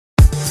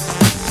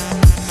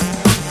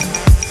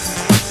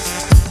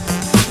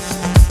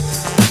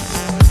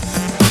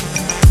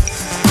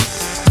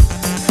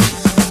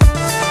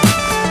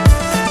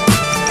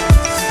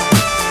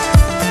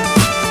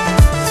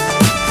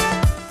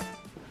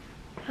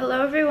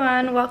Hello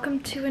everyone, welcome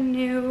to a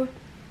new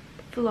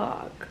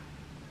vlog.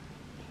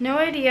 No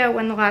idea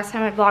when the last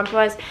time I vlogged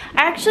was.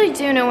 I actually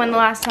do know when the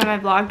last time I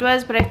vlogged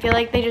was, but I feel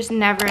like they just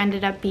never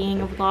ended up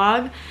being a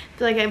vlog. I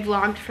feel like I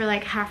vlogged for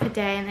like half a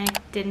day and then I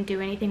didn't do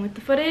anything with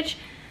the footage.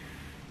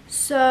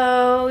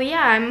 So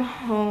yeah, I'm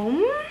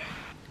home.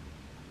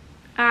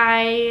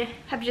 I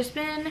have just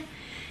been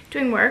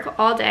doing work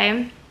all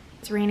day.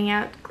 It's raining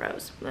out,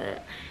 gross,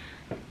 but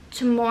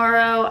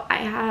tomorrow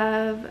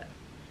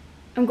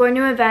I'm going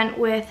to an event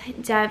with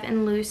Dev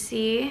and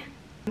Lucy,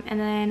 and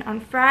then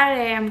on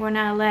Friday I'm going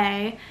to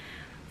LA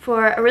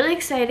for a really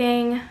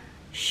exciting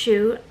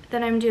shoot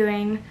that I'm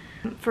doing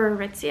for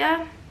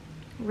Aritzia.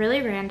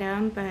 Really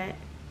random, but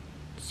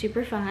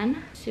super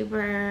fun.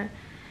 Super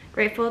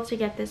grateful to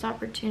get this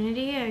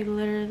opportunity. I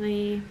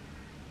literally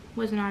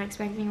was not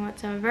expecting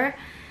whatsoever,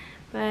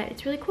 but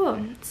it's really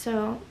cool.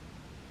 So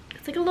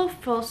it's like a little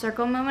full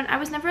circle moment. I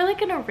was never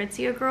like an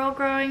Aritzia girl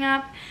growing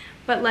up,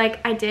 but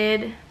like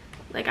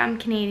I'm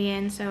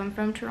Canadian, so I'm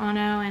from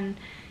Toronto, and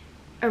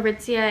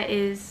Aritzia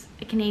is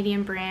a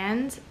Canadian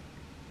brand,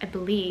 I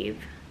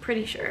believe,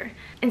 pretty sure.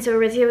 And so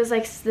Aritzia was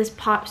like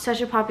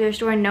such a popular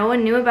store, and no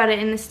one knew about it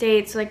in the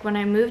States. Like when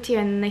I moved here,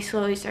 and then they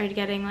slowly started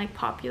getting like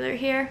popular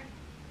here.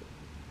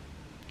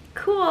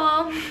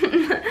 Cool.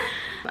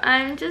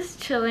 I'm just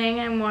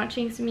chilling. I'm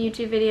watching some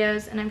YouTube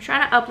videos, and I'm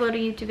trying to upload a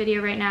YouTube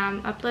video right now.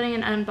 I'm uploading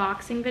an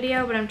unboxing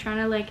video, but I'm trying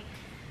to like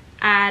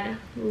add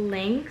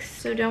links,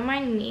 so don't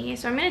mind me.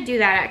 So I'm gonna do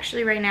that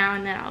actually right now,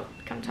 and then I'll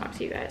come talk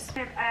to you guys.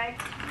 I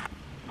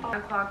have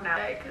o'clock now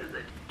because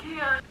I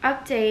can't.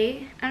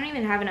 Update. I don't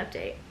even have an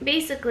update.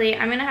 Basically,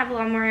 I'm gonna have a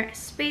lot more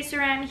space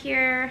around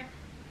here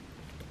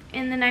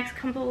in the next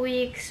couple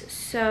weeks,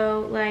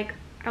 so like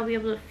I'll be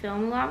able to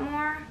film a lot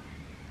more.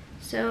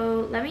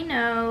 So let me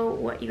know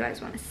what you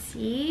guys want to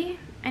see.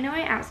 I know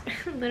I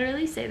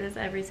literally say this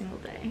every single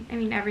day. I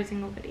mean every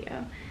single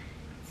video.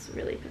 It's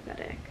really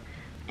pathetic.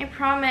 I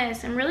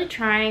promise, I'm really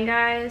trying,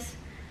 guys.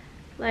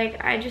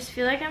 Like, I just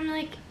feel like I'm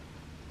like,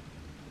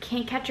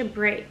 can't catch a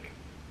break.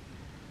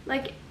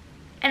 Like,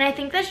 and I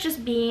think that's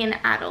just being an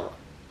adult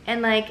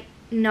and like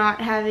not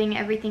having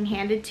everything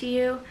handed to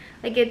you.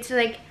 Like, it's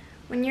like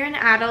when you're an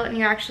adult and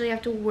you actually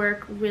have to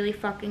work really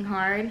fucking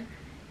hard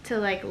to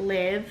like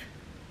live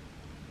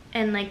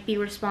and like be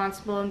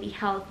responsible and be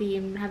healthy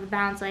and have a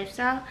balanced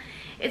lifestyle.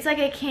 It's like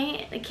I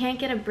can't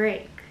get a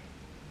break.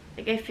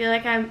 Like, I feel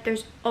like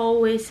there's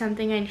always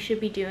something I should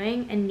be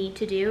doing and need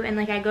to do. And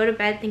like, I go to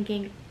bed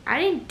thinking,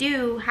 I didn't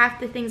do half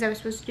the things I was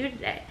supposed to do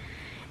today.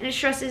 And it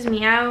stresses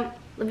me out.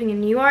 Living in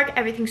New York,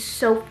 everything's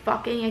so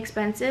fucking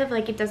expensive.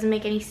 Like, it doesn't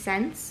make any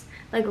sense.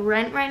 Like,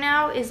 rent right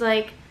now is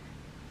like,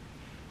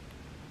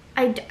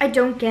 I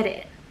don't get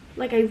it.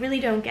 Like, I really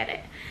don't get it.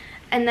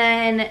 And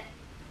then,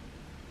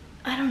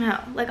 I don't know.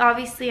 Like,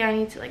 obviously I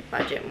need to like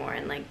budget more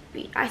and like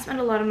I spend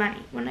a lot of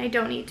money when I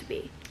don't need to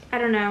be. I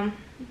don't know.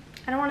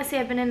 I don't want to say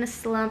I've been in a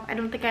slump. I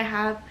don't think I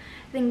have.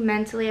 I think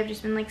mentally I've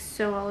just been like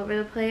so all over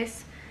the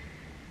place.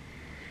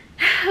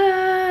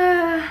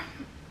 But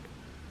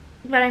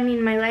I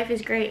mean, my life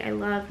is great. I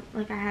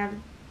have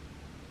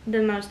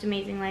the most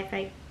amazing life.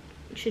 I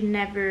should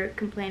never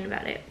complain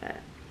about it, but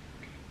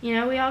you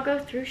know, we all go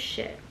through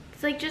shit.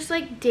 It's like just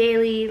like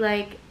daily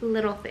like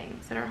little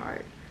things that are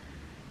hard,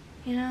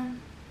 you know?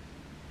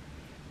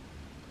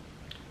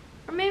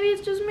 Or maybe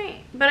it's just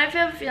me, but I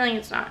have a feeling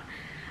it's not.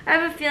 I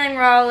have a feeling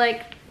we're all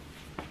like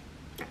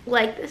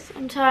this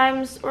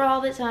sometimes or all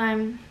the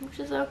time, which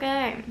is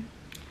okay.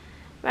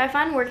 But I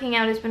find working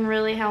out has been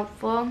really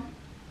helpful.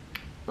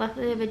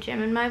 Luckily I have a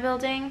gym in my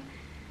building,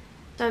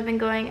 so I've been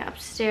going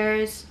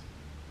upstairs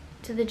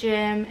to the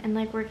gym and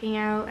like working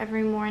out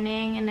every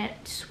morning and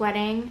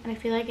sweating, and I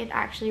feel like it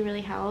actually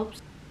really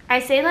helps.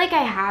 I say like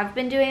I have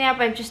been doing that,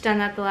 but I've just done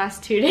that the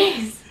last 2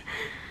 days.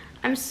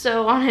 I'm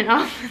so on and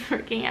off with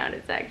working out.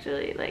 It's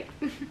actually like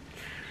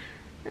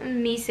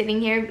me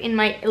sitting here in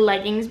my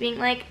leggings being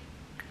like,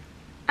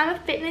 I'm a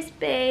fitness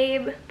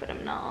babe, but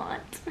I'm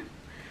not.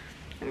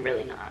 I'm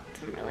really not.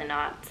 I'm really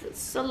not.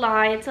 It's a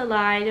lie. It's a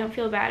lie. Don't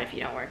feel bad if you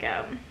don't work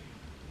out,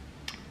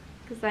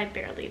 because I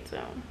barely do.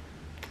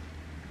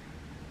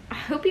 I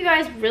hope you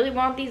guys really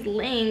want these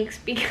links,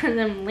 because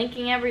I'm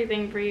linking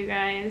everything for you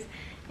guys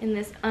in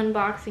this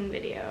unboxing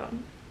video.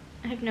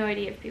 I have no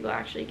idea if people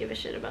actually give a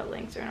shit about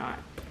links or not,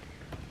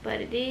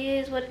 but it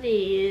is what it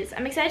is.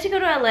 I'm excited to go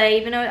to LA,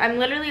 even though I'm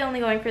literally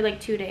only going for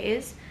like 2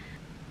 days.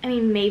 I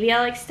mean, maybe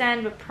I'll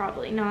extend, but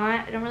probably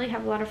not. I don't really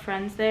have a lot of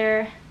friends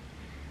there,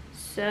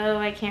 so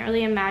I can't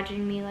really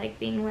imagine me like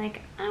being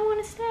like, I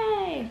want to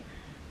stay.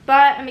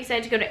 But I'm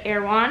excited to go to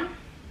Erewhon,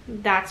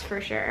 that's for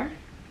sure.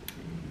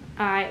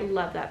 I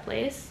love that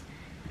place.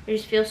 I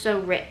just feel so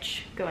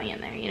rich going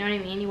in there, you know what I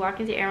mean? You walk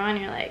into Erewhon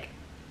and you're like,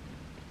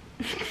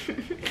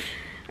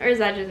 or is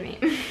that just me?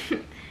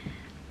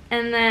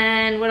 And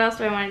then what else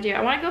do I want to do?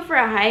 I want to go for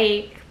a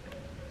hike.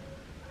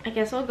 I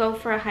guess I'll go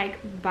for a hike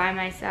by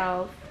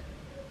myself.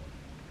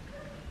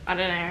 I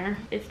don't know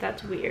if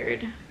that's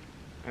weird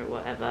or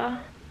whatever.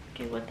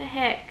 Okay, what the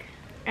heck?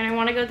 And I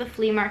want to go to the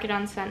flea market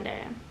on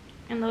Sunday.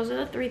 And those are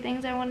the 3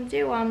 things I want to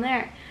do while I'm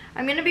there.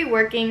 I'm gonna be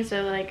working,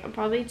 so like I'm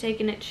probably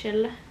taking it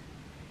chill.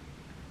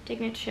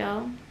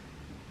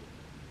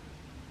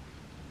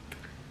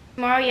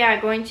 Tomorrow, yeah,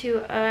 going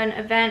to an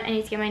event. I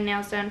need to get my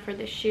nails done for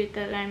the shoot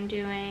that I'm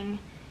doing.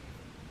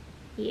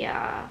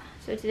 Yeah,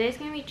 so today's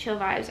gonna be chill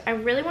vibes. I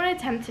really want to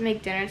attempt to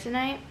make dinner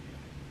tonight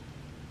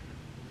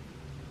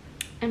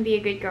and be a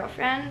good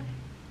girlfriend,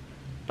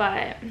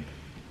 but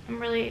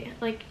I'm really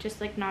like just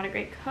like not a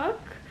great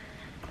cook.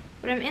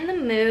 But I'm in the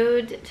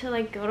mood to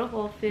like go to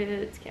Whole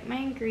Foods, get my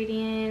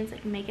ingredients,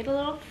 like make it a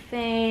little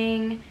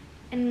thing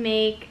and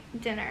make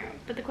dinner.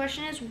 But the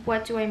question is,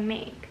 what do I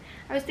make?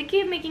 I was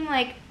thinking of making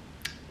like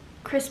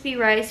crispy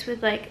rice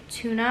with like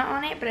tuna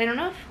on it, but I don't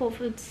know if Whole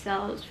Foods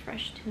sells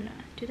fresh tuna.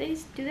 Do they?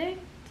 Does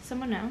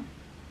someone know?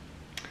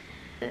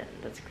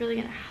 That's really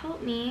gonna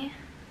help me.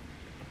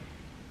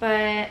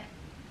 But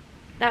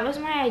that was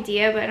my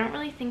idea, but I don't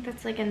really think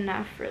that's like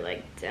enough for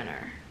like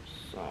dinner.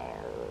 So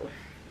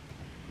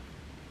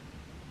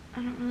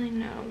I don't really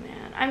know,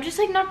 man. I'm just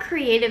like not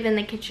creative in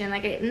the kitchen.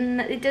 Like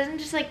it doesn't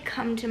just like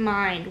come to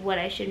mind what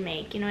I should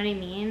make, you know what I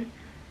mean?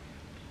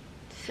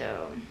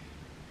 So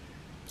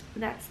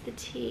that's the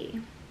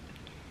tea.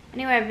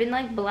 Anyway, I've been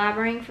like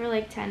blabbering for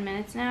like 10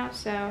 minutes now,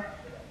 so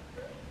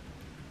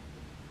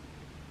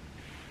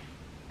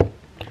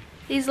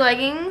these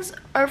leggings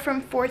are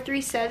from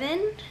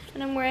 437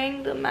 and I'm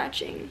wearing the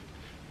matching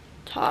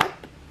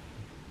top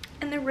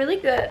and they're really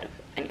good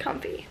and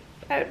comfy.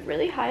 I would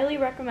really highly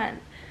recommend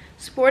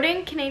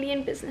supporting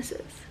Canadian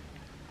businesses.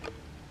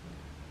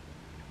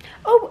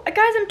 Oh,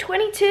 guys, I'm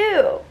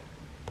 22.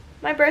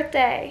 My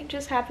birthday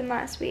just happened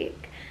last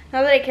week.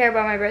 Not that I care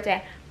about my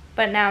birthday,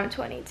 but now I'm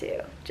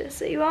 22. Just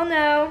so you all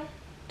know,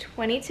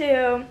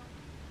 22.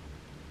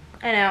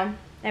 I know,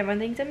 everyone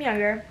thinks I'm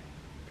younger,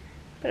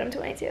 but I'm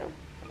 22.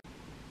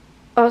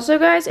 Also,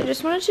 guys, I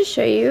just wanted to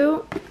show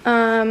you,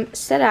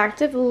 Set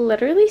Active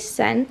literally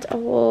sent a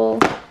whole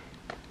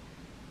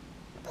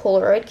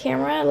Polaroid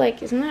camera.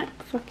 Like, isn't that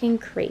fucking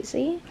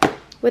crazy?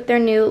 With their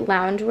new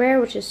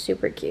loungewear, which is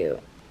super cute.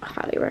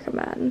 Highly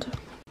recommend.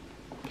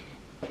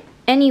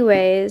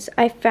 Anyways,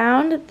 I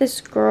found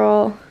this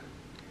girl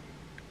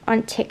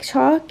on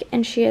TikTok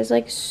and she has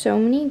like so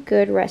many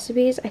good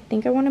recipes. I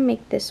think I want to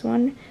make this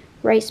one,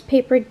 rice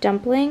paper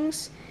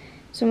dumplings.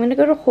 So I'm gonna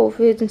go to Whole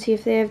Foods and see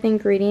if they have the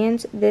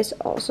ingredients. This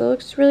also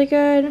looks really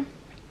good.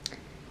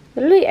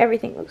 Literally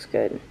everything looks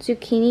good.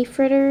 Zucchini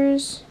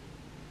fritters.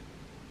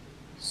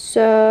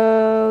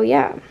 So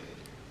yeah.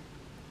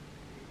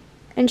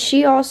 And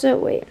she also,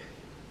 wait,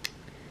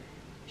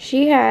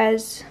 she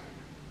has,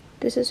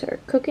 this is her,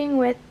 cooking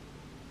with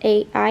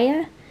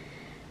Aya.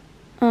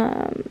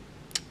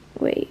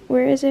 Wait,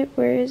 where is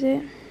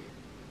it?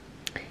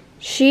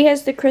 She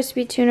has the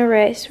crispy tuna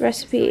rice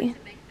recipe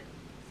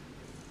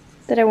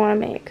that I want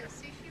to make.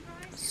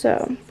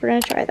 So we're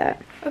gonna try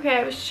that. Okay,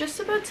 I was just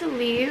about to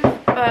leave,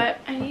 but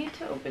I need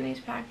to open these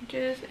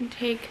packages and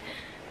take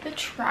the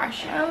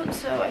trash out,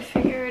 so I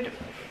figured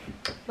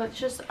let's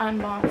just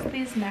unbox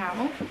these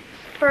now.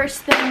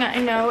 First thing I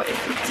know is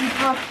the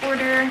Depop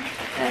order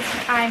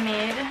that I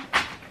made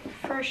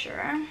for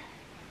sure.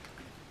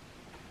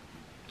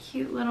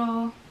 Cute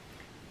little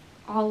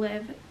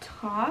olive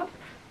top.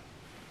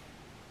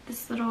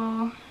 This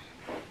little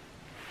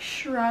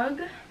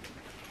shrug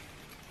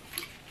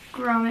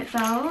grommet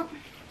belt.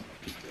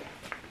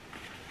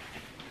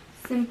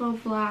 Simple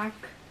black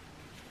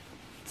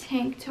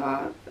tank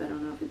top. I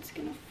don't know if it's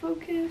gonna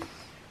focus.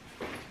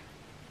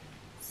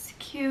 It's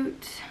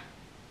cute.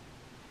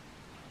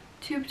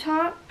 Tube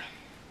top.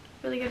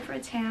 Really good for a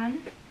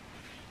tan.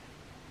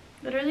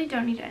 Literally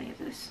don't need any of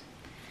this.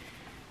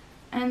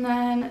 And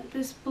then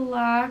this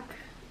black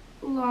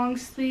long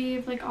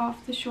sleeve, like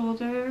off the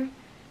shoulder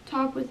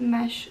top with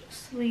mesh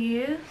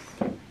sleeves.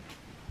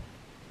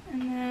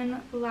 And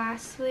then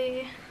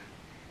lastly,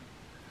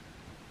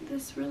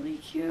 this really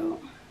cute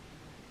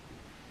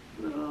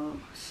little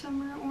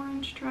summer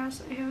orange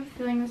dress. I have a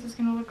feeling this is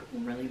gonna look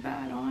really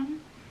bad on.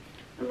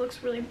 It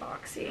looks really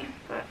boxy,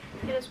 but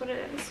it is what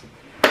it is.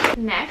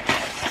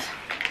 Next,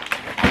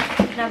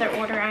 another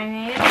order I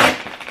made.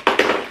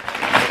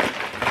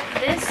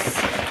 This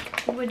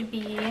would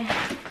be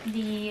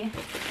the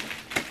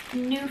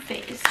new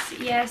face.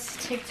 Yes,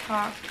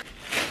 TikTok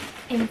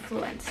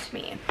influenced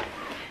me.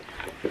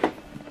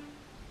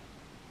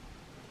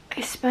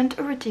 I spent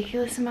a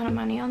ridiculous amount of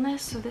money on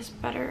this, so this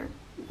better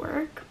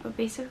work, but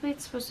basically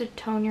it's supposed to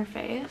tone your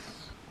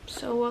face,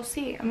 so we'll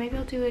see. Maybe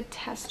I'll do a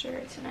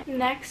tester tonight.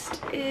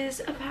 Next is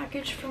a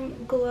package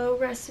from Glow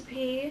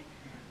Recipe.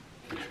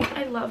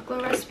 I love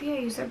Glow Recipe. I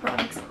use their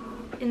products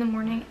in the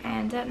morning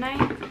and at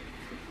night.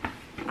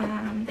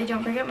 They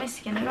don't break up my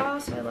skin at all,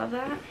 so I love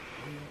that.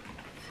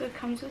 So it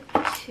comes with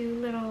 2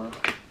 little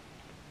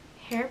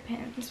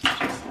hairpins,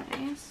 which is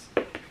nice.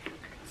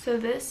 So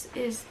this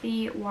is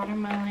the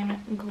Watermelon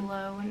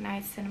Glow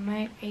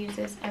Niacinamide. I use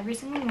this every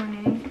single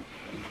morning.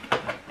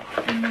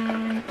 And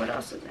then what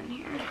else is in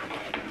here?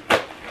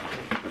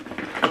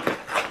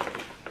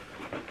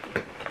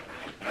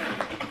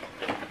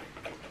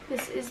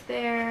 This is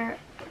their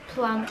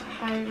plum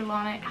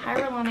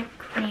hyaluronic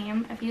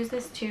cream. I've used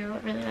this too.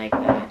 I really like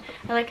that.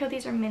 I like how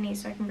these are mini,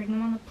 so I can bring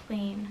them on the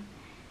plane.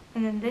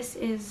 And then this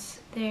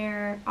is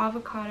their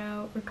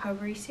avocado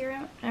recovery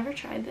serum. I've never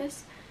tried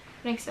this.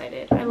 I'm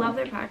excited. I love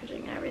their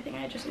packaging and everything.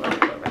 I just love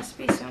the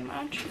recipe so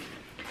much.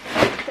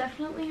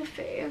 Definitely a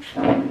fave.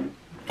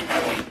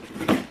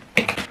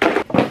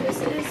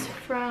 This is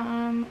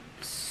from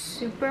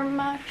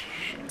Supermush.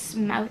 It's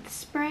mouth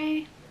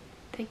spray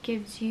that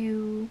gives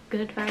you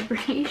good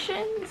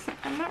vibrations.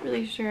 I'm not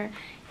really sure.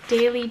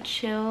 Daily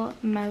Chill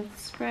mouth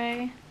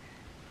spray.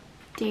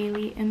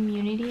 Daily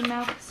Immunity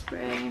mouth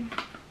spray.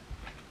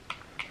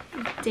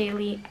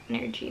 Daily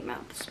Energy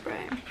mouth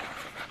spray.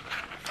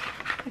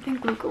 I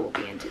think Luca will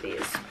be into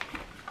these.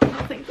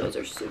 I think those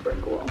are super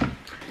cool.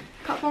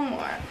 Couple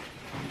more.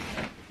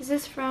 Is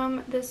this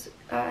from this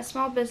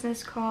small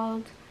business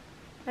called,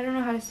 I don't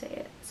know how to say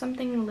it,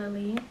 something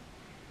Lily.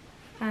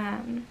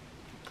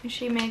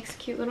 She makes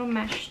cute little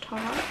mesh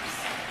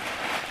tops.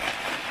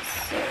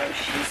 So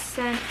she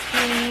sent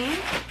me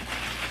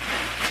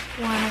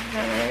one of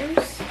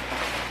hers.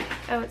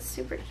 Oh, it's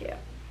super cute.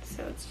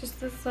 So it's just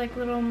this like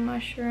little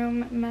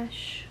mushroom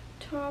mesh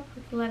top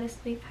with lettuce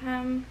leaf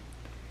hem.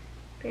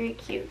 Very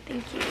cute.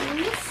 Thank you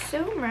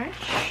so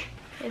much.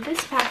 Okay,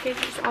 this package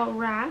is all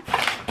wrapped.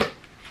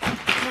 I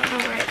don't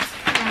know where it's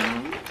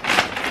from.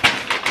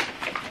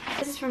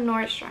 This is from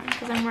Nordstrom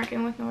because I'm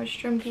working with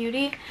Nordstrom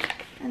Beauty.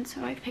 And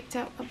so I picked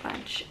up a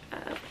bunch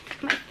of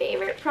my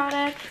favorite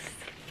products.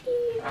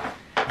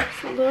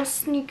 It's a little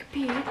sneak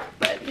peek,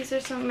 but these are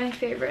some of my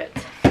favorite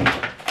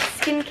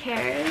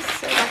skincares.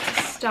 So I got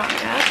to stock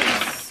up.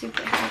 I'm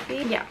super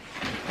happy. Yeah.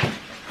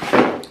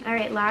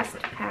 Alright, last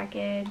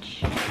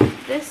package.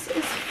 This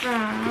is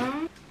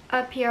from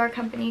a PR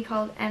company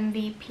called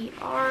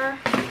MVPR.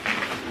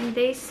 And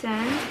they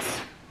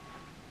sent,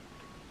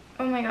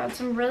 oh my god,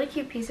 some really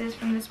cute pieces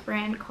from this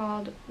brand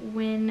called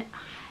Win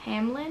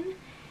Hamlin.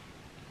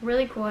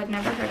 Really cool. I'd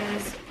never heard of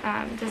this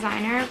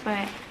designer,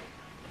 but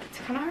it's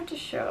kind of hard to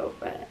show.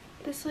 But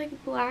this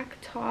like black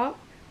top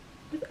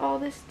with all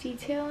this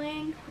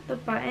detailing with the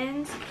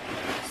buttons,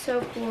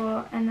 so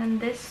cool. And then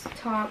this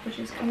top, which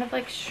is kind of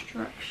like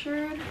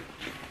structured,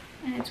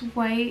 and it's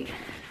white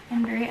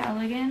and very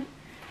elegant.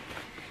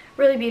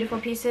 Really beautiful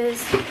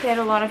pieces. They had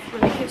a lot of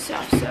really cute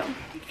stuff, so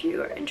if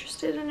you are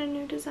interested in a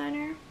new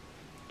designer,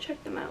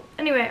 check them out.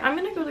 Anyway, I'm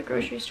gonna go to the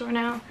grocery store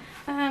now.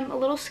 I'm a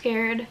little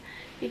scared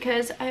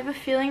because I have a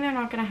feeling they're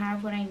not gonna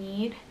have what I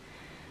need.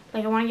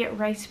 Like, I want to get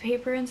rice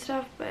paper and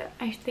stuff, but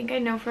I think I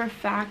know for a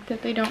fact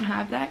that they don't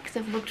have that because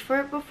I've looked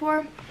for it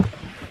before.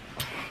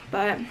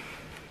 But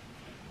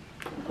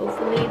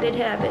hopefully they'd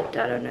have it.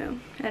 I don't know.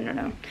 I don't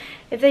know.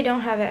 If they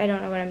don't have it, I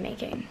don't know what I'm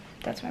making.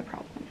 That's my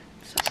problem.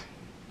 So.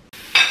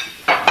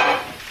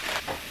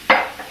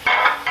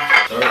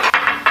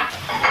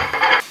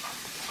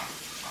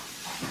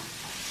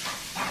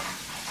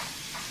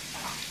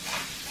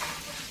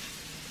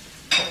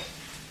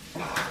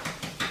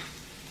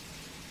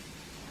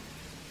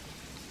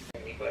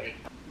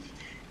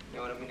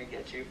 Know what I'm gonna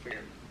get you for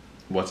your...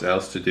 What's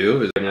else to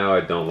do is right now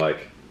I don't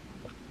like.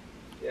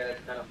 Yeah,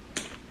 it's kind of...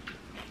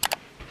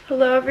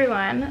 Hello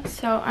everyone.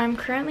 So I'm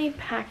currently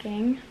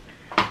packing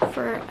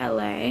for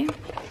LA.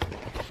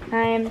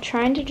 I'm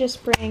trying to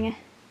just bring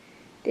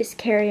this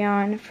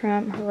carry-on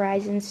from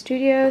Horizon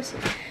Studios,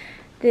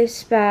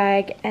 this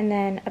bag, and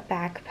then a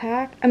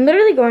backpack. I'm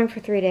literally going for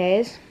 3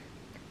 days,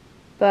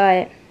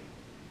 but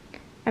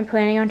I'm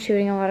planning on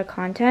shooting a lot of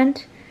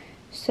content,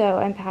 so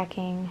I'm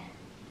packing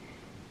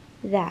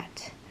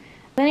that.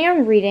 I'm planning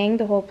on reading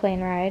the whole plane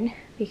ride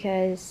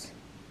because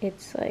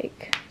it's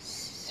like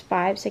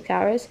 5-6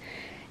 hours,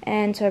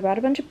 and so I brought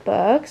a bunch of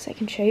books. I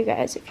can show you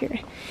guys if you're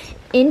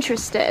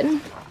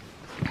interested.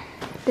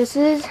 This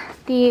is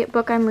the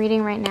book I'm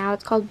reading right now.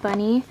 It's called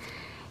Bunny.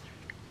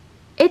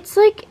 It's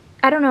like,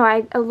 I don't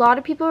know, a lot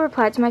of people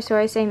replied to my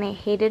story saying they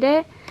hated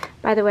it.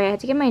 By the way, I had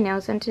to get my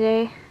nails done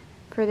today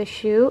for the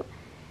shoot,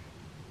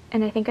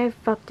 and I think I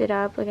fucked it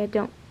up. Like,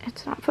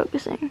 it's not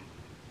focusing.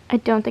 I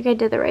don't think I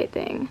did the right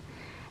thing.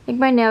 I think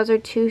my nails are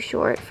too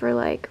short for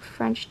like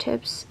French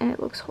tips, and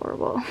it looks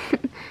horrible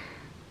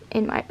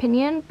in my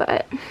opinion,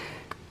 but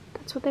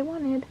that's what they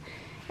wanted.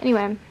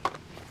 Anyway,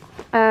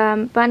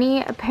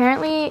 Bunny,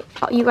 apparently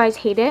you guys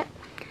hate it.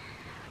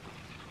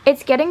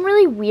 It's getting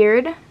really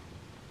weird.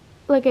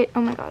 Like,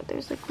 oh my god,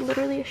 there's like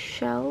literally a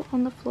shell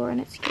on the floor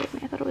and it scared me.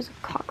 I thought it was a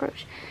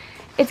cockroach.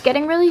 It's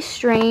getting really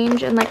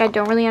strange, and like I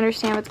don't really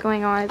understand what's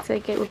going on. It's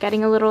like we're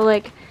getting a little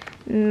like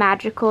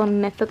magical and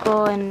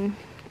mythical and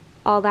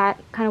all that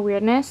kind of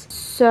weirdness.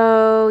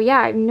 So yeah,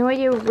 I have no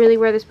idea really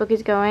where this book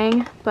is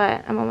going,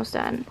 but I'm almost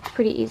done. It's a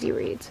pretty easy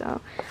read, so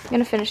I'm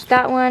gonna finish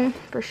that one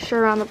for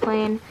sure on the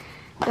plane.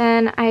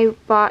 Then I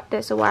bought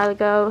this a while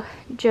ago,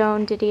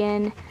 Joan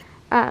Didion,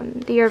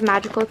 The Year of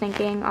Magical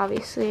Thinking.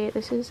 Obviously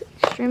this is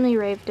extremely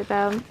raved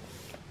about,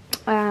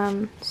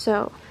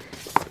 so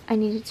I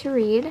needed to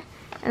read.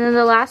 And then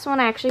the last one,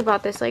 I actually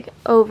bought this like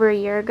over a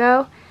year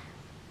ago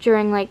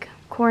during like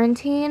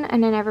quarantine,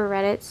 and I never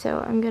read it,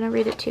 so I'm gonna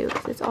read it too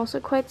because it's also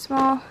quite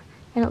small.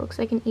 and it looks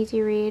like an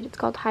easy read. It's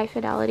called High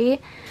Fidelity.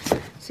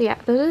 So yeah,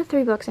 those are the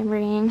 3 books I'm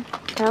reading.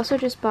 I also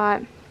just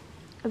bought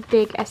a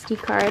big SD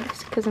card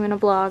because I'm gonna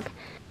vlog.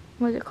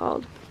 What is it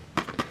called?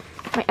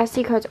 My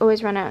SD cards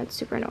always run out. It's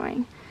super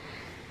annoying.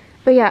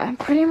 But yeah,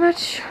 pretty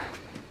much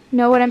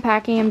know what I'm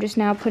packing. I'm just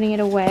now putting it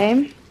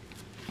away.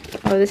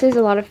 Oh, this is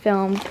a lot of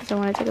film because I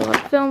want to take a lot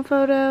of film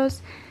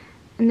photos.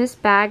 And this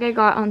bag I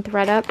got on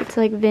ThreadUp. It's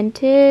like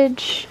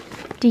vintage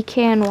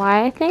DKNY,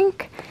 I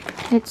think.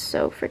 And it's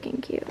so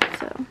freaking cute.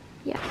 So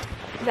yeah,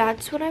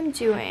 that's what I'm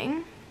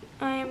doing.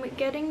 I'm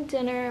getting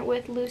dinner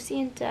with Lucy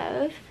and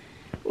Dev.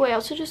 Oh, I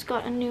also just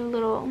got a new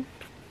little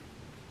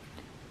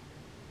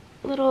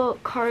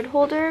card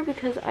holder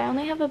because I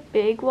only have a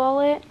big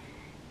wallet.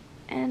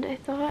 And I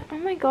thought, oh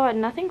my god,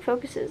 nothing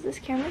focuses. This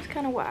camera's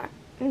kind of whack.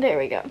 There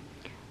we go.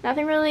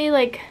 Nothing really,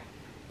 like,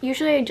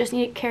 usually I just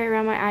need to carry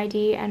around my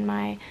ID and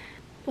my,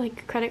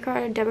 like, credit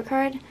card or debit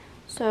card.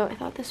 So I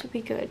thought this would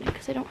be good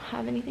because I don't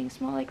have anything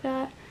small like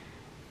that.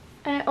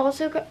 And I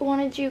also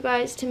wanted you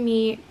guys to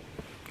meet,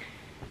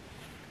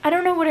 I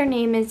don't know what her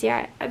name is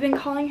yet. I've been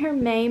calling her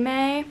May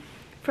May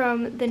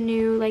from the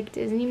new, like,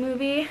 Disney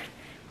movie,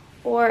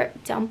 or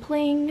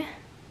Dumpling,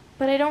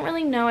 but I don't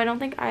really know. I don't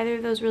think either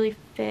of those really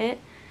fit.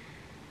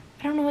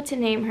 I don't know what to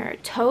name her.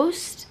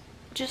 Toast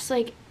just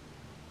like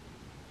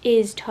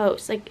is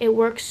toast. Like it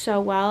works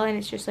so well and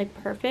it's just like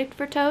perfect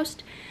for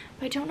toast.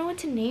 But I don't know what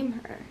to name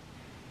her.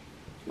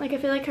 Like I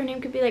feel like her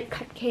name could be like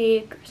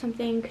Cupcake or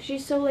something because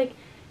she's so like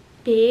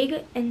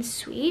big and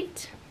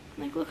sweet.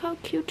 Like look how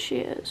cute she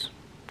is.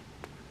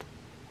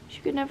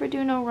 She could never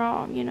do no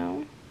wrong, you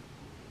know?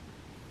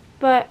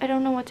 But I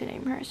don't know what to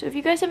name her. So if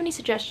you guys have any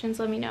suggestions,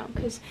 let me know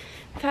because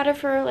I've had her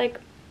for like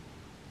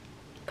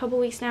couple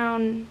weeks now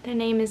and the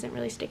name isn't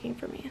really sticking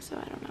for me, so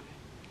I don't know.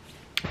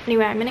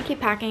 Anyway, I'm gonna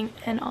keep packing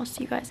and I'll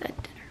see you guys at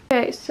dinner.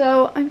 Okay,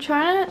 so I'm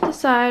trying to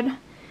decide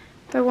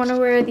if I want to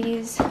wear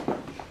these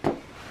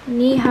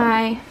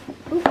knee-high,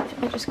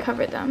 I just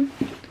covered them,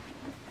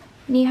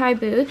 knee-high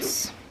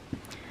boots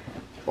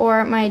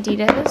or my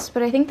Adidas,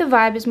 but I think the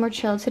vibe is more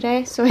chill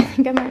today, so I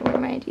think I might wear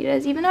my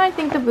Adidas, even though I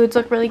think the boots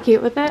look really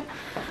cute with it.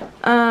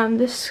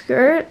 This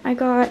skirt I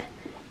got,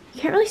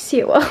 you can't really see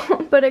it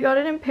well, but I got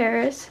it in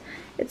Paris.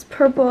 It's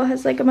purple,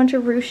 has like a bunch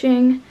of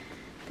ruching.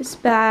 This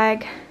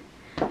bag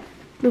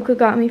Luca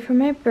got me for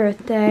my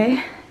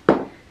birthday.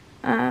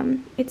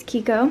 It's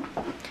Kiko.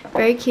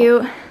 Very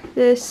cute.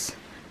 This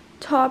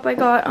top I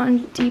got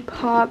on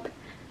Depop.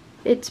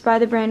 It's by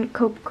the brand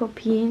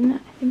Copine.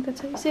 I think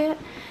that's how you say it.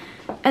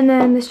 And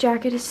then this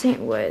jacket is St.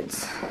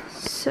 Woods.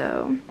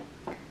 So,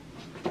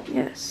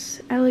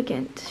 yes,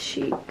 elegant,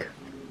 chic.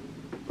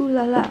 Ooh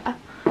la la.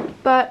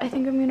 But I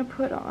think I'm gonna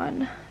put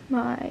on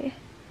my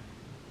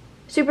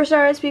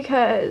Superstars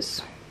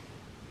because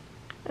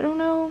I don't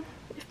know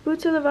if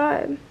boots are the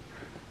vibe.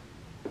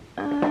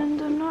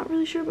 And I'm not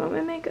really sure about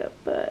my makeup,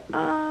 but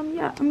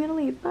yeah, I'm gonna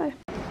leave. Bye.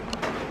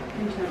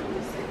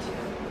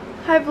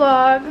 Hi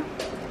vlog.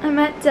 I'm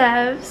at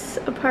Dev's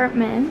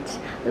apartment.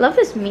 I love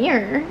this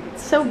mirror.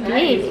 It's so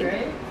big. Nice,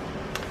 right?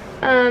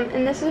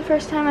 And this is the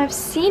first time I've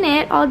seen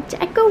it all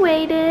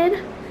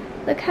decorated.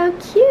 Look how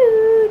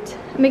cute.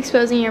 I'm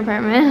exposing your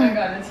apartment. Oh my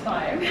god, it's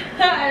fine.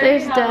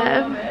 There's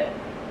Dev.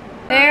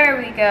 There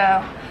we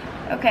go.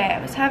 Okay,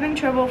 I was having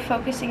trouble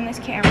focusing this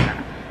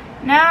camera.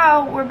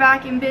 Now we're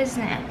back in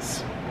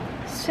business.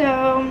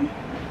 So,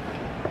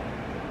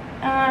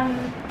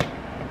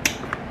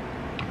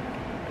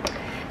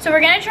 so we're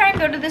gonna try and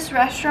go to this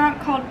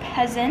restaurant called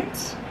Peasant,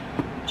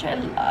 which I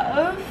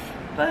love,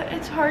 but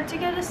it's hard to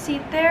get a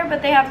seat there.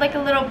 But they have like a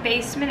little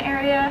basement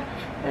area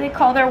that they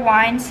call their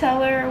wine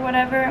cellar or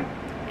whatever,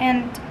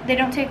 and they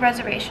don't take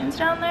reservations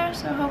down there,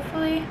 so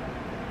hopefully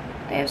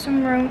they have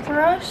some room for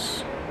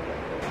us.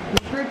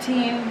 Lip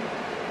routine.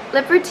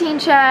 Lip routine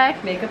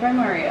check. Makeup by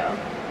Mario.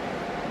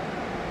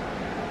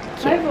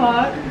 Cute. Hi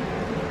vlog.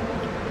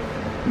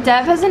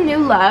 Dev has a new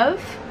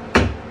love.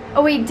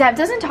 Oh wait, Dev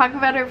doesn't talk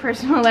about her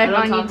personal life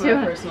on YouTube.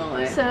 About personal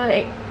life. So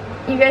like,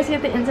 you guys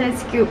get the inside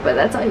scoop, but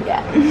that's all you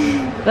get.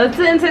 That's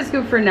the inside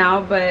scoop for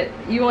now, but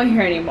you won't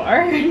hear any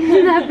more.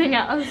 Nothing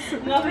else.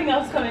 Nothing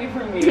else coming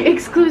from me.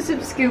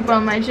 Exclusive scoop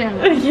on my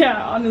channel.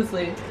 Yeah,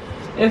 honestly.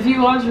 If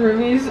you watch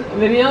Ruby's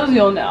videos,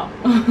 you'll know.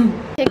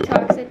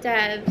 TikToks at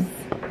Dev's.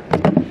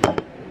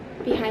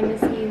 Behind the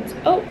scenes.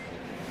 Oh!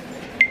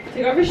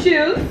 Take off your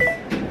shoes.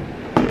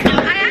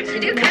 I actually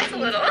do cuss a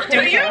little.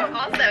 Do you?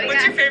 Also, yeah.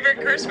 What's your favorite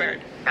curse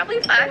word? Probably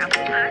fuck.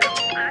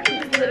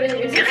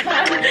 Literally.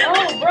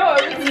 Oh, bro.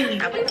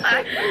 Probably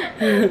fuck.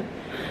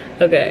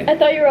 Okay. I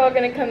thought you were all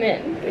gonna come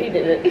in, but you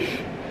didn't.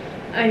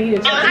 I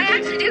need to I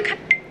actually do cuss.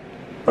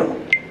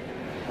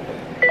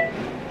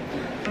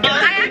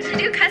 I actually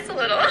do cuss a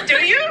little.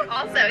 Do you?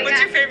 Also, What's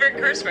yeah. your favorite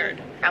curse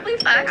word? Probably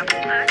fuck. Probably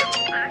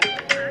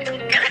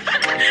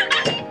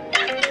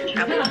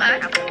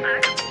fuck.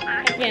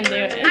 I can't do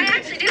it. I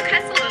actually do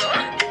cuss a little.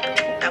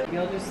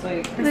 You'll just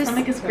like. Her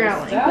stomach is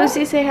growling.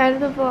 Lucy, say hi to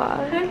the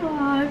vlog. Hi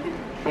vlog.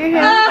 You're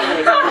here.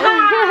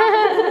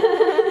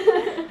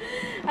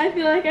 I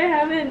feel like I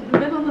haven't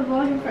been on the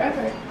vlog in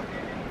forever.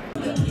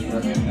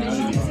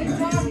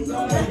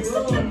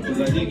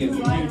 Step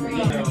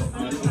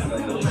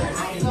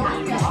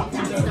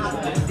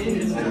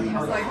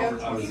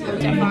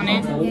on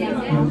it.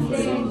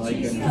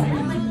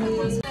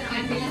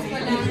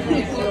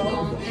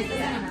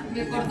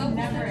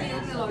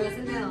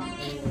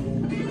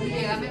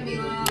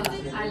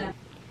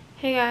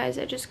 Hey guys,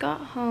 I just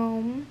got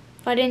home.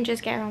 Well, I didn't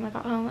just get home, I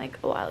got home like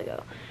a while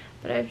ago.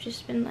 But I've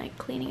just been like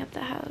cleaning up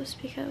the house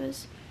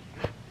because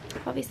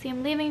obviously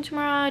I'm leaving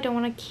tomorrow. I don't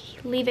want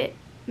to leave it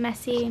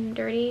messy and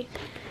dirty.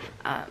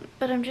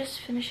 But I'm just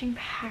finishing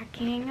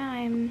packing.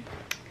 I'm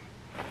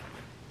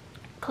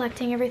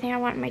collecting everything I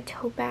want in my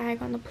tote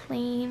bag on the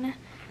plane.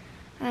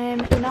 I'm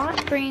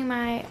not bringing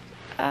my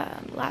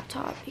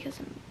laptop because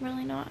I'm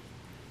really not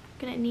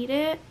gonna need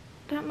it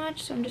that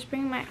much. So I'm just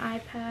bringing my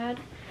iPad.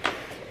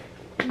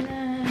 And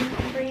then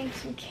I'm bringing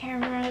some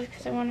cameras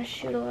because I want to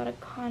shoot a lot of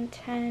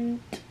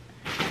content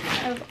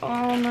of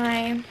all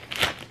my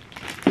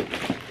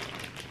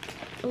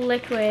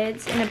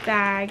liquids in a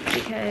bag,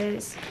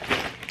 because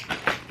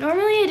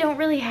normally I don't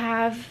really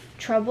have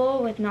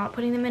trouble with not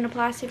putting them in a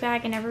plastic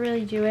bag. I never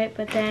really do it,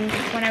 but then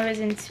when I was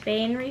in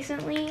Spain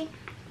recently,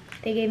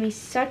 they gave me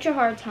such a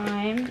hard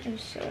time. It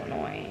was so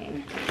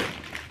annoying.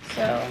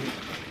 So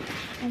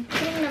I'm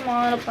putting them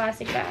all in a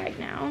plastic bag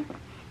now.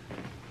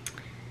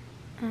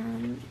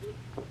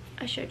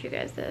 I showed you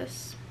guys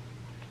this,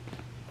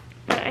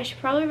 but I should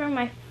probably bring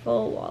my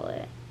full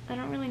wallet. I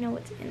don't really know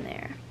what's in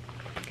there.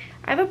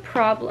 I have a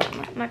problem.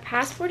 My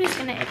passport is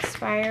gonna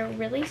expire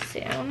really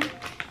soon,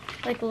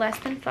 like less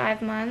than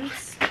 5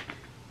 months.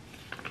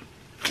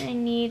 I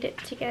need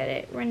to get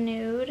it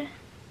renewed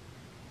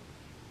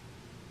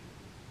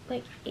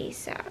like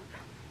ASAP,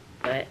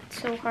 but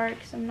it's so hard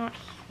because I'm not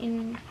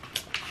in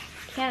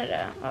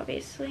Canada,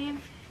 obviously,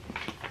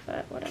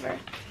 but whatever.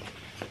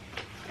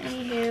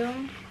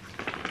 Anywho,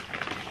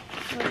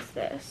 what's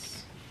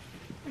this?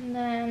 And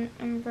then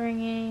I'm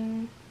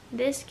bringing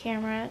this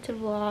camera to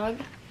vlog,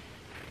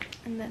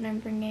 and then I'm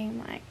bringing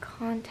my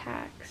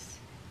contacts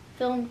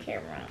film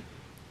camera.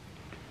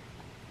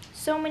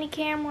 So many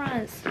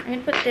cameras. I'm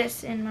gonna put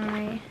this in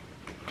my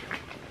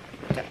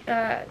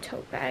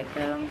tote bag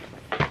though.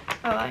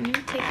 Oh, I need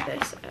to take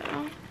this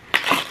out.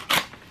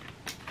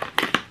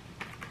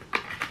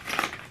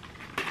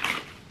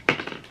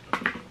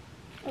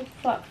 Oh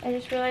fuck, I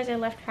just realized I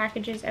left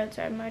packages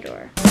outside my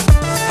door.